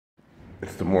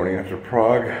It's the morning after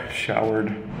Prague, showered,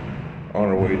 on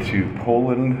our way to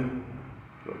Poland.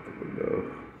 Out the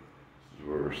window. This is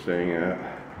where we're staying at.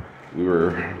 We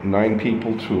were 9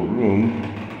 people to a room,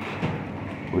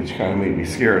 which kind of made me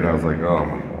scared. I was like, oh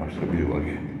my gosh, it'd be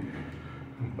like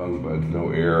bunk beds,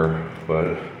 no air.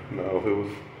 But no,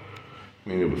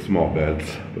 it was small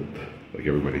beds, but like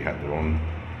everybody had their own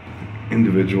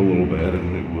individual little bed,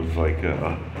 and it was like,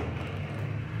 it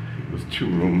was 2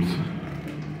 rooms.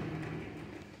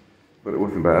 But it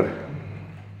wasn't bad.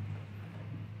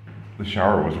 The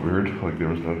shower was weird, like there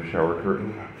was no shower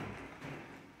curtain.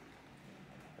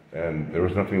 And there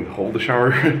was nothing to hold the shower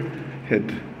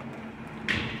head,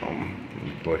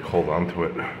 like hold on to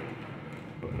it.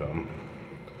 But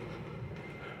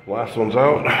last one's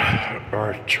out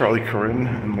are Charlie, Corinne,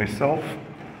 and myself.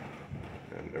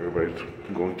 And everybody's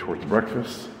going towards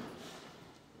breakfast.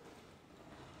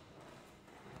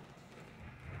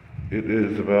 It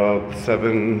is about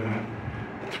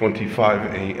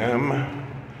 7:25 a.m.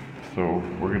 So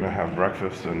we're gonna have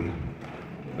breakfast and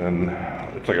then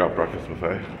it's like our breakfast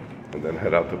buffet, and then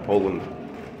head out to Poland.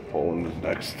 Poland is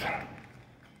next.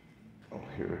 Oh,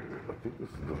 here, I think this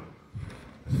is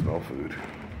the smell food.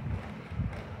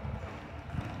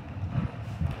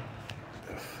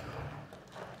 Yes.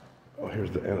 Oh,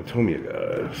 here's the Anatomia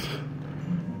guys.